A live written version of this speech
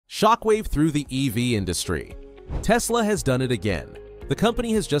Shockwave through the EV industry. Tesla has done it again. The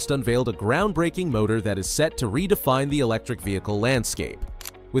company has just unveiled a groundbreaking motor that is set to redefine the electric vehicle landscape.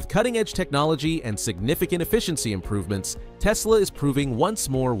 With cutting-edge technology and significant efficiency improvements, Tesla is proving once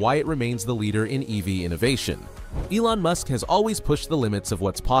more why it remains the leader in EV innovation. Elon Musk has always pushed the limits of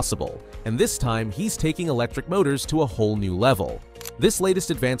what's possible, and this time he's taking electric motors to a whole new level. This latest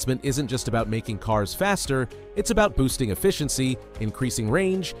advancement isn't just about making cars faster, it's about boosting efficiency, increasing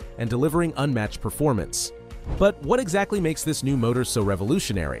range, and delivering unmatched performance. But what exactly makes this new motor so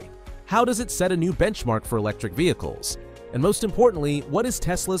revolutionary? How does it set a new benchmark for electric vehicles? And most importantly, what is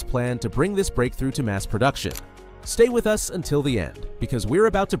Tesla's plan to bring this breakthrough to mass production? Stay with us until the end, because we're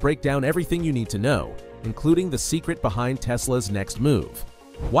about to break down everything you need to know, including the secret behind Tesla's next move.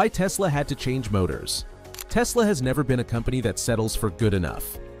 Why Tesla had to change motors. Tesla has never been a company that settles for good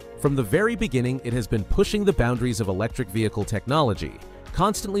enough. From the very beginning, it has been pushing the boundaries of electric vehicle technology,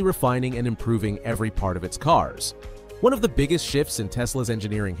 constantly refining and improving every part of its cars. One of the biggest shifts in Tesla's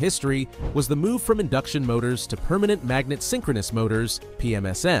engineering history was the move from induction motors to permanent magnet synchronous motors,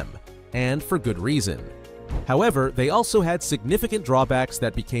 PMSM, and for good reason. However, they also had significant drawbacks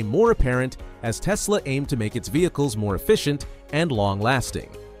that became more apparent as Tesla aimed to make its vehicles more efficient and long-lasting.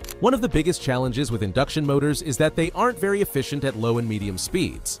 One of the biggest challenges with induction motors is that they aren't very efficient at low and medium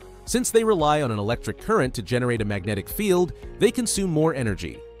speeds. Since they rely on an electric current to generate a magnetic field, they consume more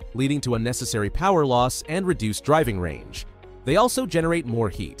energy, leading to unnecessary power loss and reduced driving range. They also generate more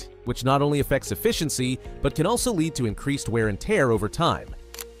heat, which not only affects efficiency, but can also lead to increased wear and tear over time.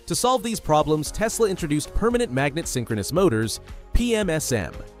 To solve these problems, Tesla introduced permanent magnet synchronous motors,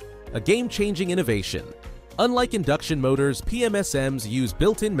 PMSM, a game-changing innovation. Unlike induction motors, PMSMs use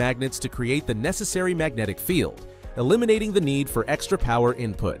built-in magnets to create the necessary magnetic field, eliminating the need for extra power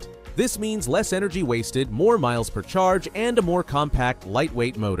input. This means less energy wasted, more miles per charge, and a more compact,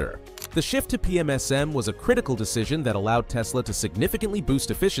 lightweight motor. The shift to PMSM was a critical decision that allowed Tesla to significantly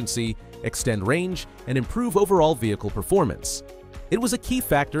boost efficiency, extend range, and improve overall vehicle performance. It was a key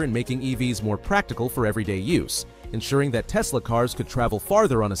factor in making EVs more practical for everyday use, ensuring that Tesla cars could travel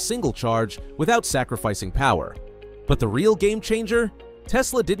farther on a single charge without sacrificing power. But the real game changer?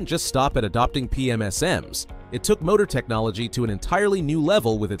 Tesla didn't just stop at adopting PMSMs. It took motor technology to an entirely new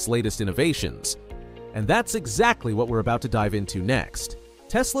level with its latest innovations. And that's exactly what we're about to dive into next.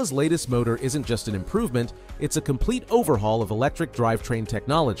 Tesla's latest motor isn't just an improvement, it's a complete overhaul of electric drivetrain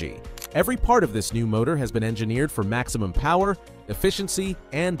technology. Every part of this new motor has been engineered for maximum power, efficiency,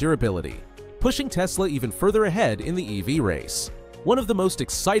 and durability, pushing Tesla even further ahead in the EV race. One of the most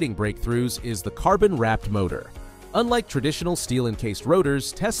exciting breakthroughs is the carbon-wrapped motor. Unlike traditional steel-encased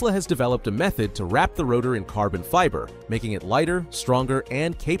rotors, Tesla has developed a method to wrap the rotor in carbon fiber, making it lighter, stronger,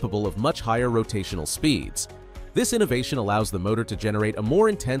 and capable of much higher rotational speeds. This innovation allows the motor to generate a more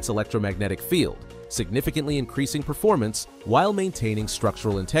intense electromagnetic field, significantly increasing performance while maintaining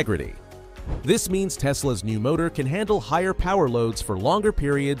structural integrity. This means Tesla's new motor can handle higher power loads for longer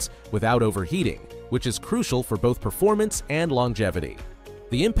periods without overheating, which is crucial for both performance and longevity.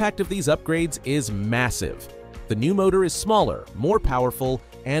 The impact of these upgrades is massive. The new motor is smaller, more powerful,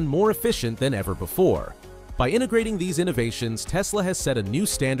 and more efficient than ever before. By integrating these innovations, Tesla has set a new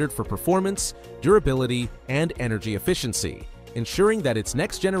standard for performance, durability, and energy efficiency, ensuring that its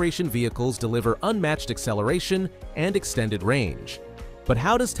next-generation vehicles deliver unmatched acceleration and extended range. But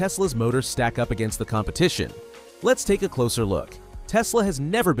how does Tesla's motor stack up against the competition? Let's take a closer look. Tesla has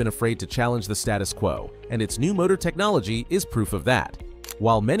never been afraid to challenge the status quo, and its new motor technology is proof of that.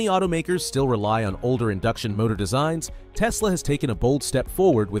 While many automakers still rely on older induction motor designs, Tesla has taken a bold step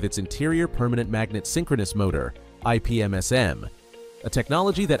forward with its interior permanent magnet synchronous motor, IPMSM, a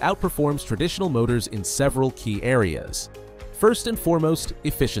technology that outperforms traditional motors in several key areas. First and foremost,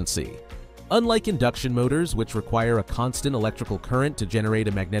 efficiency. Unlike induction motors, which require a constant electrical current to generate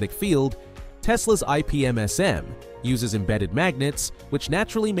a magnetic field, Tesla's IPMSM uses embedded magnets, which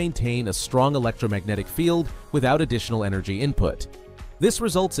naturally maintain a strong electromagnetic field without additional energy input. This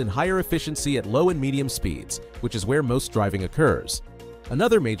results in higher efficiency at low and medium speeds, which is where most driving occurs.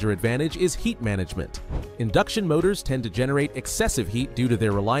 Another major advantage is heat management. Induction motors tend to generate excessive heat due to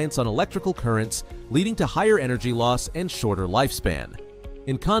their reliance on electrical currents, leading to higher energy loss and shorter lifespan.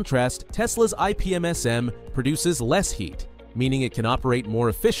 In contrast, Tesla's IPMSM produces less heat, meaning it can operate more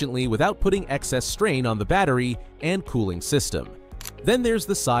efficiently without putting excess strain on the battery and cooling system. Then there's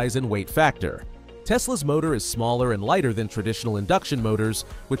the size and weight factor. Tesla's motor is smaller and lighter than traditional induction motors,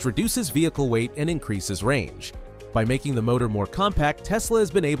 which reduces vehicle weight and increases range. By making the motor more compact, Tesla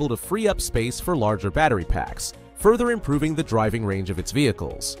has been able to free up space for larger battery packs, further improving the driving range of its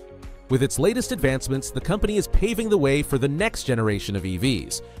vehicles. With its latest advancements, the company is paving the way for the next generation of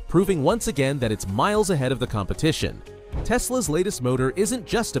EVs, proving once again that it's miles ahead of the competition. Tesla's latest motor isn't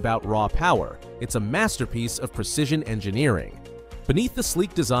just about raw power, it's a masterpiece of precision engineering. Beneath the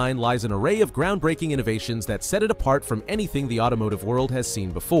sleek design lies an array of groundbreaking innovations that set it apart from anything the automotive world has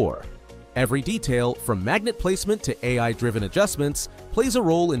seen before. Every detail, from magnet placement to AI-driven adjustments, plays a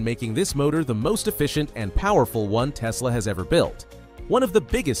role in making this motor the most efficient and powerful one Tesla has ever built. One of the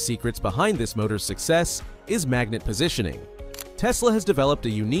biggest secrets behind this motor's success is magnet positioning. Tesla has developed a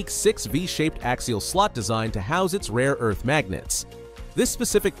unique 6 V-shaped axial slot design to house its rare earth magnets. This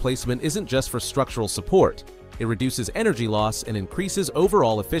specific placement isn't just for structural support, it reduces energy loss and increases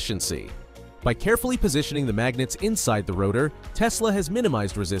overall efficiency. By carefully positioning the magnets inside the rotor, Tesla has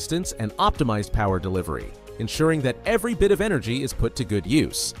minimized resistance and optimized power delivery, ensuring that every bit of energy is put to good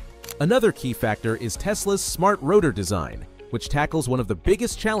use. Another key factor is Tesla's smart rotor design, which tackles one of the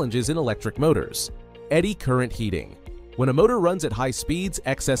biggest challenges in electric motors: eddy current heating. When a motor runs at high speeds,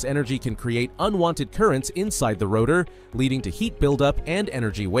 excess energy can create unwanted currents inside the rotor, leading to heat buildup and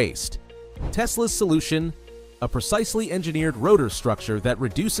energy waste. Tesla's solution: a precisely engineered rotor structure that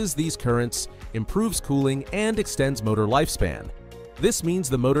reduces these currents, improves cooling, and extends motor lifespan. This means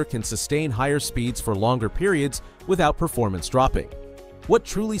the motor can sustain higher speeds for longer periods without performance dropping. What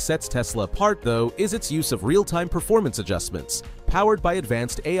truly sets Tesla apart, though, is its use of real-time performance adjustments, powered by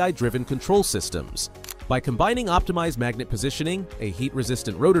advanced AI-driven control systems. By combining optimized magnet positioning, a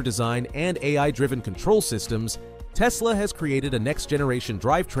heat-resistant rotor design, and AI-driven control systems, Tesla has created a next-generation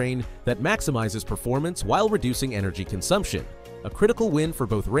drivetrain that maximizes performance while reducing energy consumption, a critical win for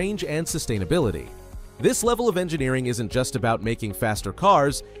both range and sustainability. This level of engineering isn't just about making faster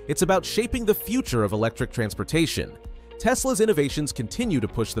cars, it's about shaping the future of electric transportation. Tesla's innovations continue to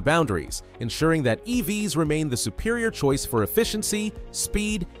push the boundaries, ensuring that EVs remain the superior choice for efficiency,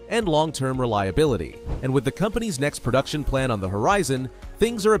 speed, and long-term reliability. And with the company's next production plan on the horizon,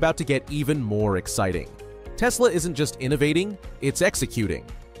 things are about to get even more exciting. Tesla isn't just innovating, it's executing.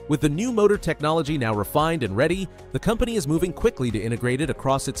 With the new motor technology now refined and ready, the company is moving quickly to integrate it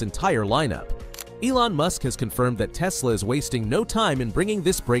across its entire lineup. Elon Musk has confirmed that Tesla is wasting no time in bringing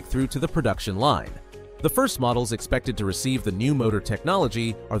this breakthrough to the production line. The first models expected to receive the new motor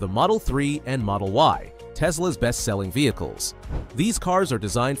technology are the Model 3 and Model Y, Tesla's best-selling vehicles. These cars are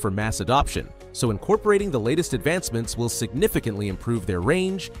designed for mass adoption, so incorporating the latest advancements will significantly improve their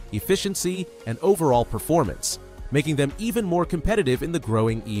range, efficiency, and overall performance, making them even more competitive in the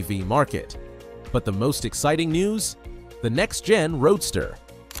growing EV market. But the most exciting news? The next-gen Roadster.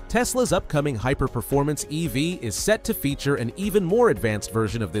 Tesla's upcoming hyper-performance EV is set to feature an even more advanced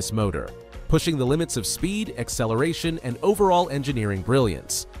version of this motor, pushing the limits of speed, acceleration, and overall engineering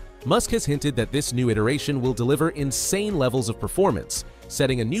brilliance. Musk has hinted that this new iteration will deliver insane levels of performance,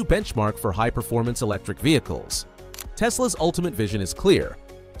 setting a new benchmark for high-performance electric vehicles. Tesla's ultimate vision is clear: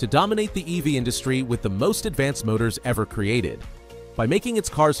 to dominate the EV industry with the most advanced motors ever created. By making its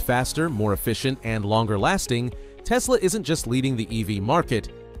cars faster, more efficient, and longer-lasting, Tesla isn't just leading the EV market,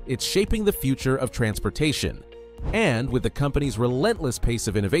 it's shaping the future of transportation. And with the company's relentless pace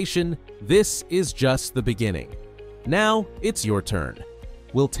of innovation, this is just the beginning. Now, it's your turn.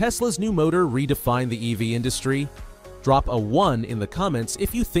 Will Tesla's new motor redefine the EV industry? Drop a 1 in the comments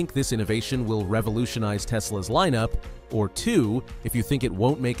if you think this innovation will revolutionize Tesla's lineup, or 2 if you think it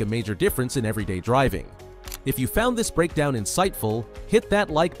won't make a major difference in everyday driving. If you found this breakdown insightful, hit that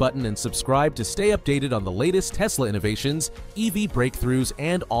like button and subscribe to stay updated on the latest Tesla innovations, EV breakthroughs,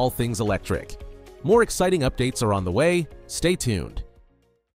 and all things electric. More exciting updates are on the way. Stay tuned.